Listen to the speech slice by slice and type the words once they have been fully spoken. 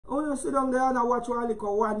When you sit down there and I watch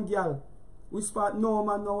one girl, we spot no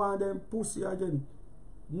man no one them pussy again.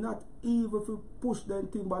 Not even if you push them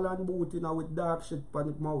Timberland boot in with dark shit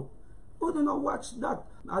on the mouth. You do not watch that.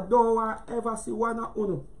 I don't want ever see one of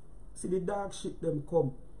you see the dark shit them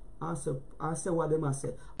come and say what them a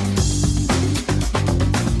say.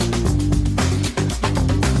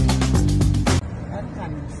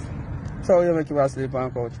 So you make you sleep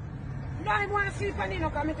on the couch? No, I want to sleep on it,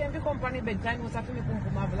 because I tell you come on the bed, time was after me come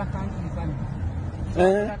have black and sleep on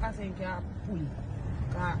it. Like I say, you can pull,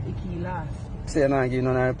 because it can last. Say you not give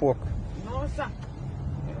none of pork? No, sir.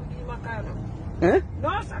 I don't give my car now. Eh?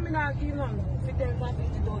 No, sir, I not give none.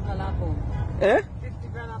 $50,000 a pound. Eh? 50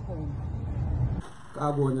 grand a pound.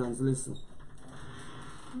 Khagonians, listen.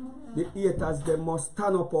 The haters, they must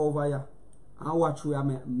stand up over here and watch we are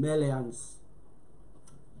millions.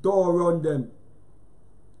 Don't run them.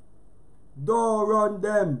 Don't run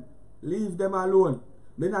them. Leave them alone.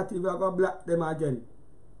 Me not even gonna block them again.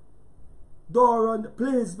 Don't run.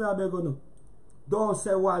 Please, me I beg you. Don't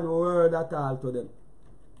say one word at all to them.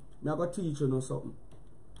 Me I gonna teach you something.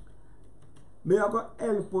 Me I gonna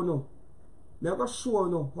help you. Me I gonna show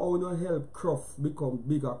you how you help Cruff become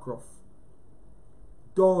bigger Cruff.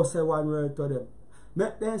 Don't say one word to them.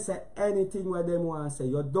 Make them say anything where them want to say.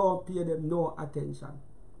 You don't pay them no attention.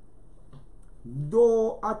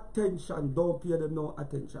 No attention. Don't pay them no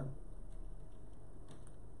attention.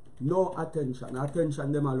 No attention.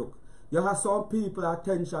 Attention them a look. You have some people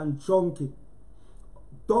attention junkie.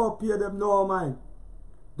 Don't pay them no mind.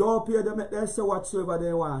 Don't pay them, make them say whatsoever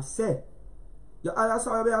they want to say. You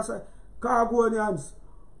understand what I say? Khagonians,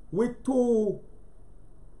 we too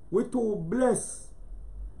blessed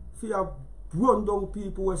for your run down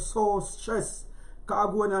people who are so stressed.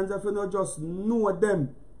 Khagonians, if you not just know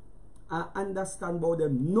them and understand about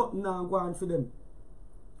them, nothing now go on for them.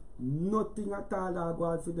 Nothing at all now go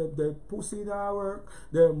on for them. Their pussy now work,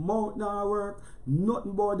 their mouth now work,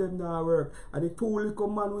 nothing about them now work. And the two little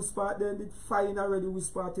man we spot them did fine already, we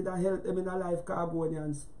spotted and help them in a life.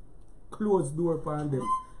 Khagonians, close door upon them.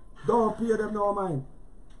 Don't pay them no mind.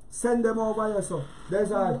 Send them over here, so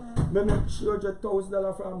there's a me make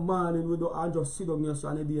 $100,000 for a morning we do and just sit down here so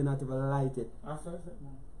and the day not even light it.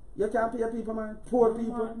 You can't pay people, man. Poor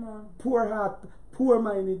people, poor heart, poor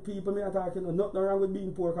minded people. Me not talking, nothing wrong with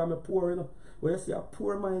being poor because I'm poor, you know. When you see a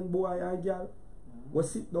poor mind boy and girl, we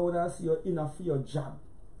sit down and see you enough for your job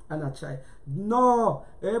and a try. No,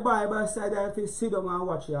 everybody by side if you sit down and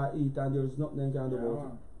watch you eat and there's nothing you can do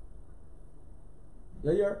about it.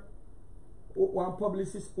 You hear? One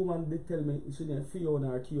publicist woman did tell me, she named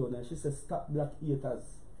Fiona or Kiona, she said stop black haters.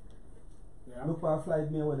 Yeah. Look for a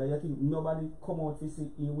flight me whether you think nobody come out to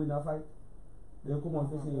see you win a fight. They come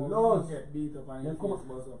out to see loads.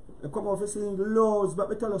 They come out to see loads, but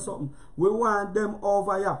me tell you something. We want them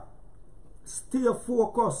over here. Stay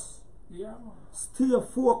focused. Yeah. Stay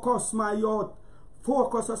focused, my youth.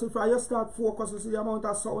 Focus as if I start focus as the amount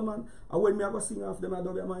of sound, man. And when me I go sing off them a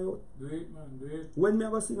W, my youth. Do it, man, do it. When me I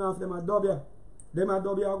go sing off them a W, them a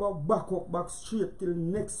W I go back straight till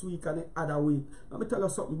next week and the other week. Let me tell you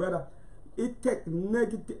something, brother. It take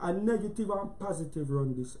negative and positive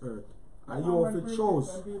run this earth. And you have to choose.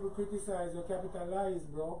 When people criticize, you capitalize,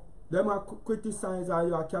 bro. Them are criticize and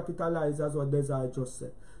you are capitalize as what Desire just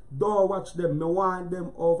said. Don't watch them. Me want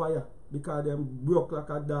them over here because them broke like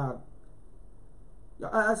a dog.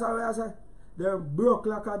 That's what I say. They're broke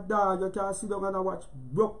like a dog. You can't sit down and watch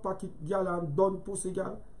broke pocket girl and done pussy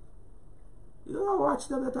girl. You don't watch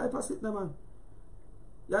them the type of shit, man.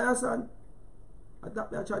 You understand? I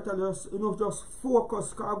try to tell you, you know, just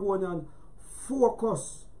focus, Khagonian.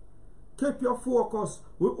 Focus. Keep your focus.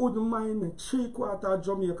 We wouldn't mind 3/4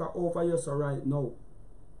 Jamaica over here so right now.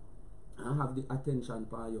 And have the attention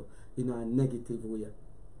for you in a negative way.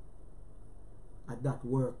 At that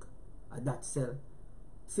work, at that cell.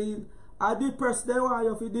 See, I depress, they want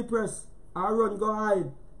you to depress. I run, go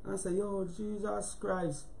hide. And say, yo, Jesus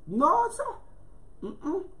Christ. No, sir.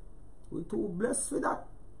 We too blessed for that.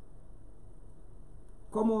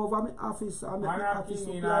 Come over my office and make my office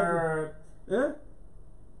look like eh?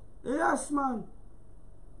 Yes, man.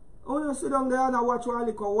 When you sit down there and watch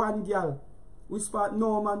one girl, we spot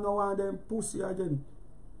no man no one them pussy again.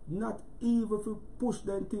 Not even if you push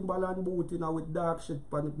them Timberland boot in with dark shit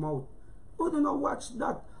on the mouth. You do not watch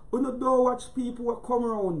that. You don't watch people who come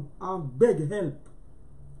around and beg help.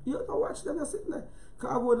 You don't watch them sitting there.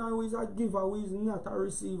 Khagonian is a giver, we is not a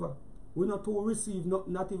receiver. We not to receive,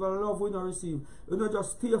 not even love we not receive. You know,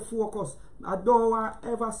 just stay focused. I don't want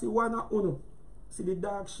ever see one of you see the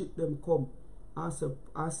dark shit them come and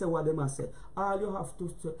say what them say. All you have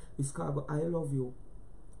to say is Khago, I love you.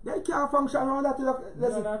 They can't function around that.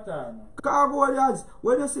 That time. Khago,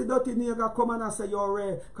 when you see dirty nigga come and say you're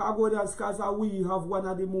rare, Khago, because we have one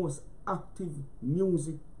of the most active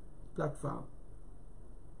music platform.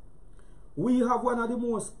 We have one of the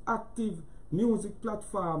most active music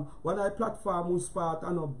platform. One of the platform we start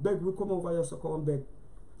and a beg we come over here so come beg.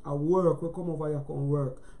 A work we come over here come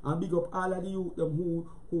work. And big up all of the youth them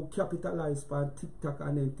who capitalize on TikTok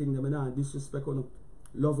and them thing them and disrespect on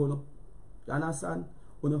love on. You understand?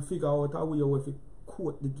 When you figure out a way if you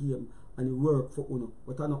quote the game and it work for uno.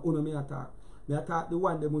 But I know uno me attack. Me attack the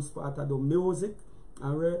one them who start to do music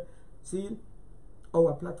and rare. See,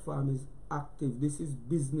 our platform is active. This is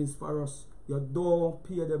business for us. You don't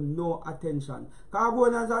pay them no attention. Khago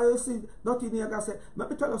and you see, nothing here can say, let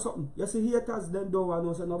me tell you something. You see haters then don't want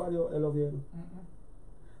to say nobody love you.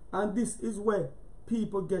 And this is where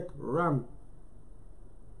people get wrong.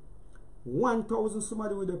 1,000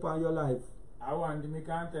 somebody with upon your life. I want me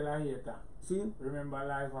can't tell a hater. See? Remember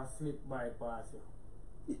life was slip by pass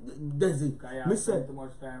you. That's it. Me say, too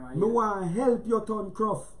much time me want to help you turn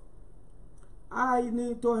Croft. I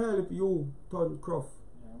need to help you turn Croft.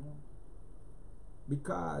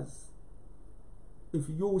 Because if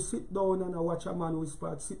you sit down and watch a man who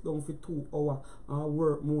start sit down for 2 hours and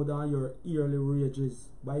work more than your yearly wages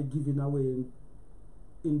by giving away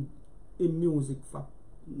in music for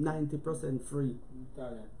 90% free.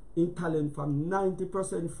 In talent for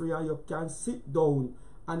 90% free, and you can sit down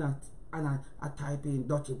and I type in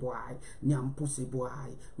dirty boy, nyam pussy boy,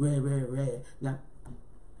 rare.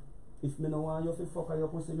 If me no want you to fuck your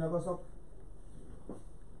pussy, me go suck.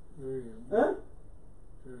 Eh?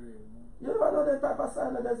 You never know that type of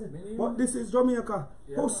style, does it? But this is Jamaica.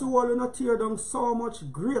 Pussy wall will not tear down so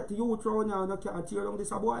much great youth around here, and you can't tear down this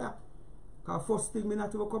boy. Because first thing me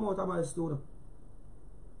not even come out of my studio.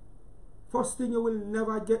 First thing you will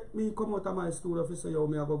never get me come out of my studio if you say, yo,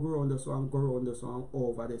 me I go around this one, go around this one,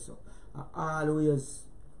 over this one. I always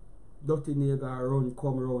dirty nigga run,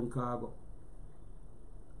 come around Khago.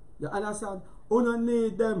 You understand? You don't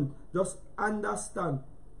need them. Just understand.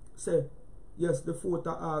 Say, yes, the 14th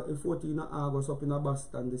of August up in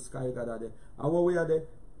Boston, the sky got there. And what we are there?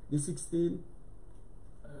 The 16th?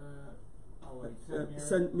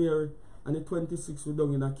 St. Mary. And the 26th we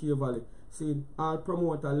down in a Cave Valley. See, all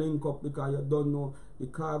promoter link up because you don't know the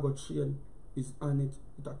Khago chain is on it.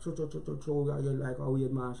 It's a cho you like a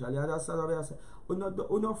weird marshal. You understand what I say?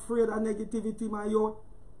 You're not afraid of negativity, my youth.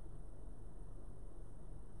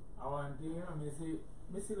 I want to, you know,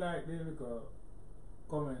 me see like they look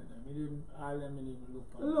comment them. All them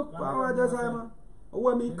even look power does I man.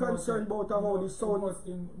 What me concerned about how the sound. Most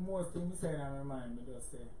thing me say in my mind, me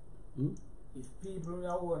just say, if people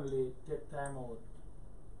that only take time out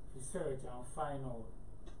to search and find out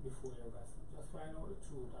before you guys, just find out the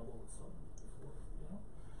truth about something before, you know.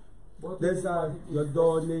 But there's you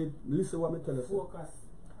don't need, listen what me tell you. Focus.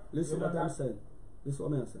 Listen what I'm saying.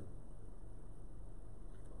 Listen what I'm saying.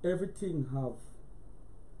 Everything have,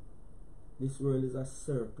 this world is a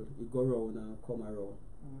circle. It go round and come around.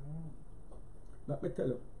 Let me tell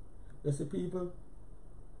you, you see people,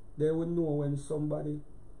 they will know when somebody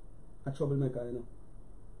a troublemaker, you know.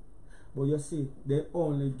 But you see, they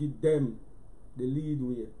only give them the lead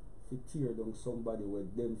way to tear down somebody where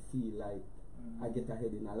them feel like I get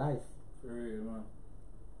ahead in a life. For real, man.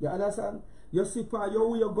 You understand? You see, pa, your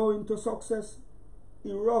way of going to success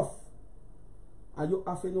is rough. And you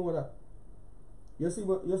have to know that. You see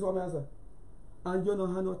what I'm saying? And you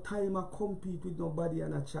don't have no time to compete with nobody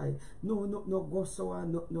and a child. No go so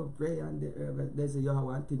and no pray and there's a you have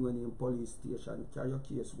one thing when you're in police station, carry your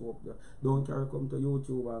case go up there. Don't carry come to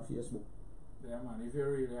YouTube and Facebook. Yeah man, if you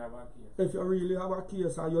really have a case. If you really have a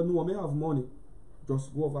case and you know me have money,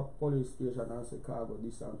 just go over police station and say Khago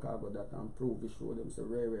this and Khago that and prove it, show them say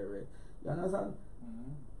rare. You understand?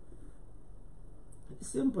 It's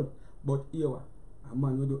simple. But here a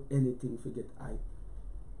man will do anything to get hype.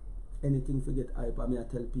 Anything to get hype. I mean,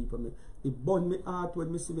 I tell people, it burn me heart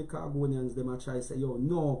when me see me Khagonians, them a try say, yo,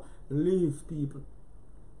 no, leave people.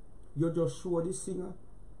 You just show the singer,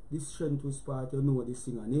 this strength with part, you know the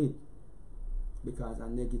singer need. Because are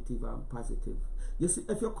negative and positive. You see,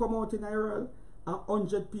 if you come out in a world, and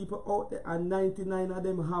 100 people out there, and 99 of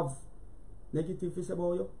them have negative things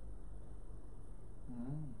about you,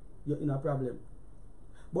 you're in a problem.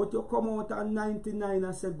 But you come out and 99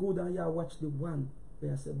 and say good and you watch the one.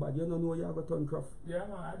 Where I say bad, you don't know you have a ton Croft. Yeah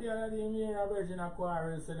man, the other day me hear a virgin a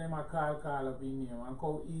quarrel so them a call up in name and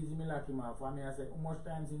how easy me lock him off. And me I say, how much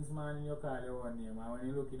time since morning you call your one name and when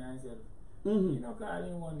you looking at yourself, you don't call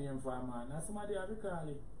him one name for a man. And somebody have to call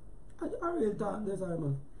it. I really thought this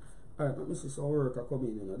man. Alright, let me see some work are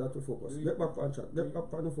coming in. That will focus. Get back on chat. Get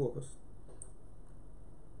back on the focus.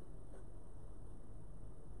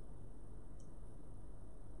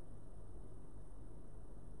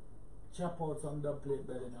 Chop out some dub plate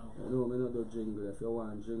better now. No, me not do jingle. If you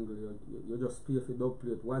want jingle, you just pay for dub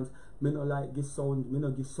plate. Once me no like give sound, me no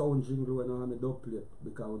give sound jingle when I have a dub plate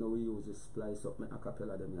because when we use it splice up my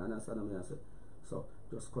acapella them. You understand what I say? So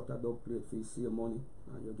just cut a dub plate for you save money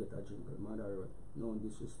and you get a jingle. Matter what. No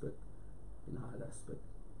disrespect in all aspect.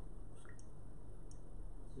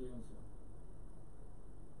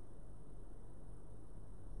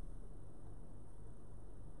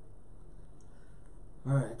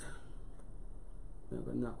 Alright. I'm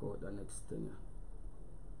gonna knock out the next thing.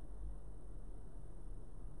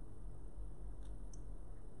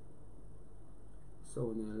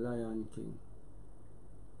 So Lion King,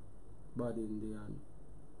 Bad Indian,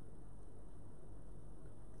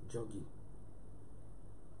 Juggy,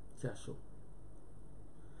 Cashew,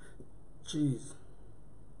 Cheese,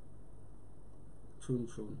 Chun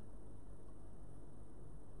Chun,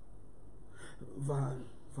 Van,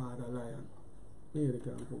 Father Lion. Here they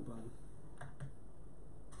can put on.